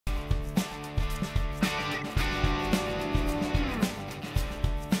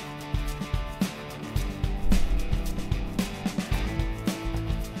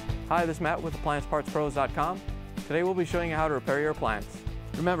Hi, this is Matt with AppliancePartsPros.com. Today we'll be showing you how to repair your appliance.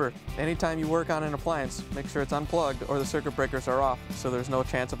 Remember, anytime you work on an appliance, make sure it's unplugged or the circuit breakers are off so there's no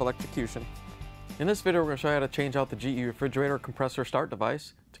chance of electrocution. In this video we're going to show you how to change out the GE Refrigerator Compressor Start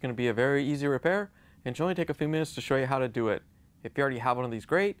Device. It's going to be a very easy repair and should only take a few minutes to show you how to do it. If you already have one of these,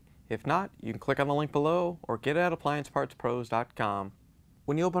 great. If not, you can click on the link below or get it at AppliancePartsPros.com.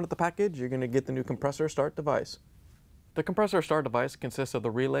 When you open up the package, you're going to get the new Compressor Start Device. The Compressor Start Device consists of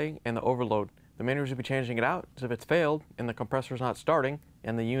the relay and the overload. The main reason you'll be changing it out is if it's failed and the compressor is not starting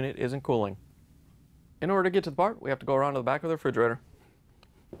and the unit isn't cooling. In order to get to the part, we have to go around to the back of the refrigerator.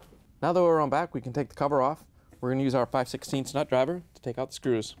 Now that we're on back, we can take the cover off. We're going to use our 5/16 nut driver to take out the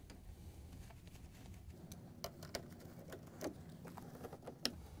screws.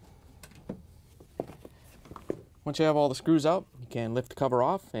 Once you have all the screws out, you can lift the cover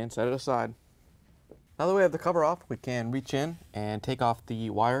off and set it aside. Now that we have the cover off, we can reach in and take off the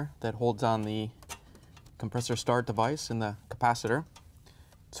wire that holds on the compressor start device and the capacitor.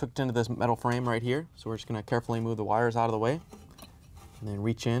 It's hooked into this metal frame right here, so we're just going to carefully move the wires out of the way and then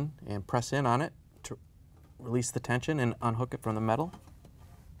reach in and press in on it to release the tension and unhook it from the metal.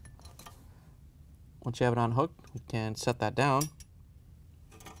 Once you have it unhooked, we can set that down.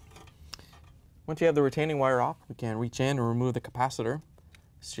 Once you have the retaining wire off, we can reach in and remove the capacitor.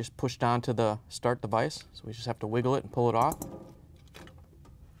 It's just pushed onto the start device, so we just have to wiggle it and pull it off.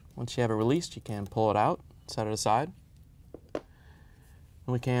 Once you have it released, you can pull it out, set it aside. And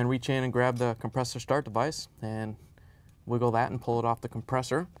we can reach in and grab the compressor start device and wiggle that and pull it off the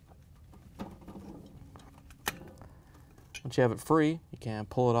compressor. Once you have it free, you can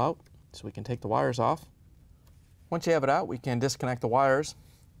pull it out so we can take the wires off. Once you have it out, we can disconnect the wires.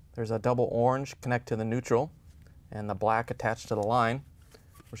 There's a double orange connect to the neutral and the black attached to the line.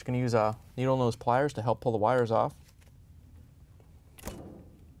 We're just going to use a needle nose pliers to help pull the wires off.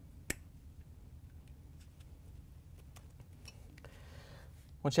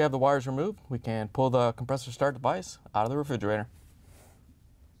 Once you have the wires removed, we can pull the compressor start device out of the refrigerator.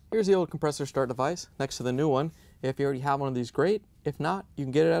 Here's the old compressor start device next to the new one. If you already have one of these, great. If not, you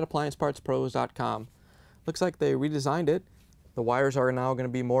can get it at AppliancePartsPros.com. Looks like they redesigned it. The wires are now going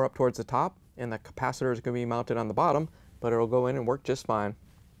to be more up towards the top and the capacitor is going to be mounted on the bottom, but it'll go in and work just fine.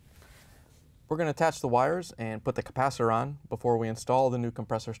 We're going to attach the wires and put the capacitor on before we install the new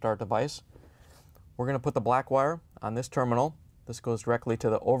compressor start device. We're going to put the black wire on this terminal. This goes directly to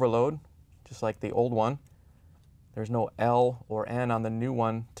the overload, just like the old one. There's no L or N on the new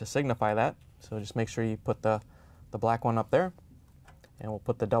one to signify that, so just make sure you put the black one up there. And we'll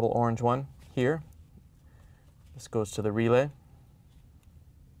put the double orange one here. This goes to the relay.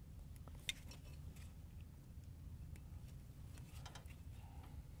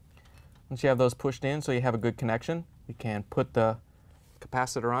 Once you have those pushed in so you have a good connection, you can put the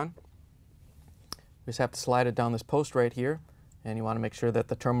capacitor on. We just have to slide it down this post right here, and you want to make sure that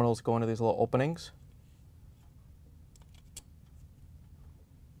the terminals go into these little openings.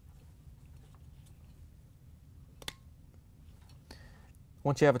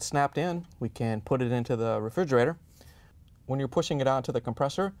 Once you have it snapped in, we can put it into the refrigerator. When you're pushing it onto the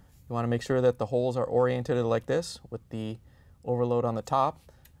compressor, you want to make sure that the holes are oriented like this with the overload on the top,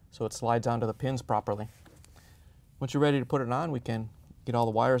 so it slides onto the pins properly. Once you're ready to put it on, we can get all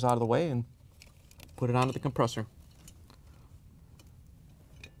the wires out of the way and put it onto the compressor.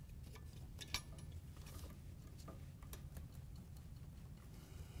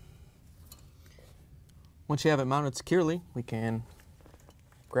 Once you have it mounted securely, we can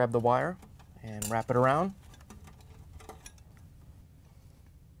grab the wire and wrap it around.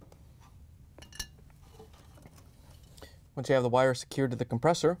 Once you have the wire secured to the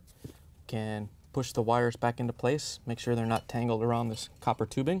compressor, you can push the wires back into place. Make sure they're not tangled around this copper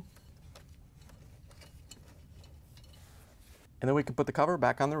tubing. And then we can put the cover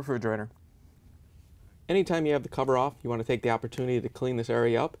back on the refrigerator. Anytime you have the cover off, you want to take the opportunity to clean this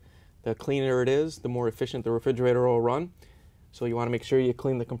area up. The cleaner it is, the more efficient the refrigerator will run. So you want to make sure you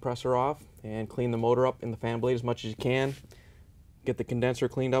clean the compressor off and clean the motor up in the fan blade as much as you can. Get the condenser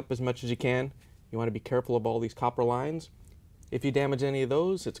cleaned up as much as you can. You want to be careful of all these copper lines. If you damage any of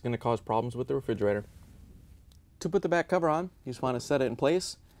those, it's going to cause problems with the refrigerator. To put the back cover on, you just want to set it in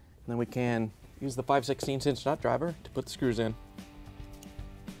place, and then we can use the 5/16" nut driver to put the screws in.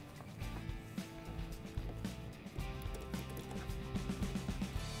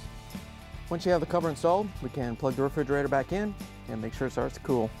 Once you have the cover installed, we can plug the refrigerator back in and make sure it starts to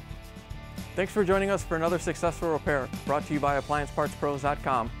cool. Thanks for joining us for another successful repair brought to you by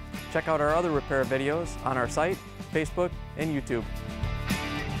AppliancePartsPros.com. Check out our other repair videos on our site, Facebook, and YouTube.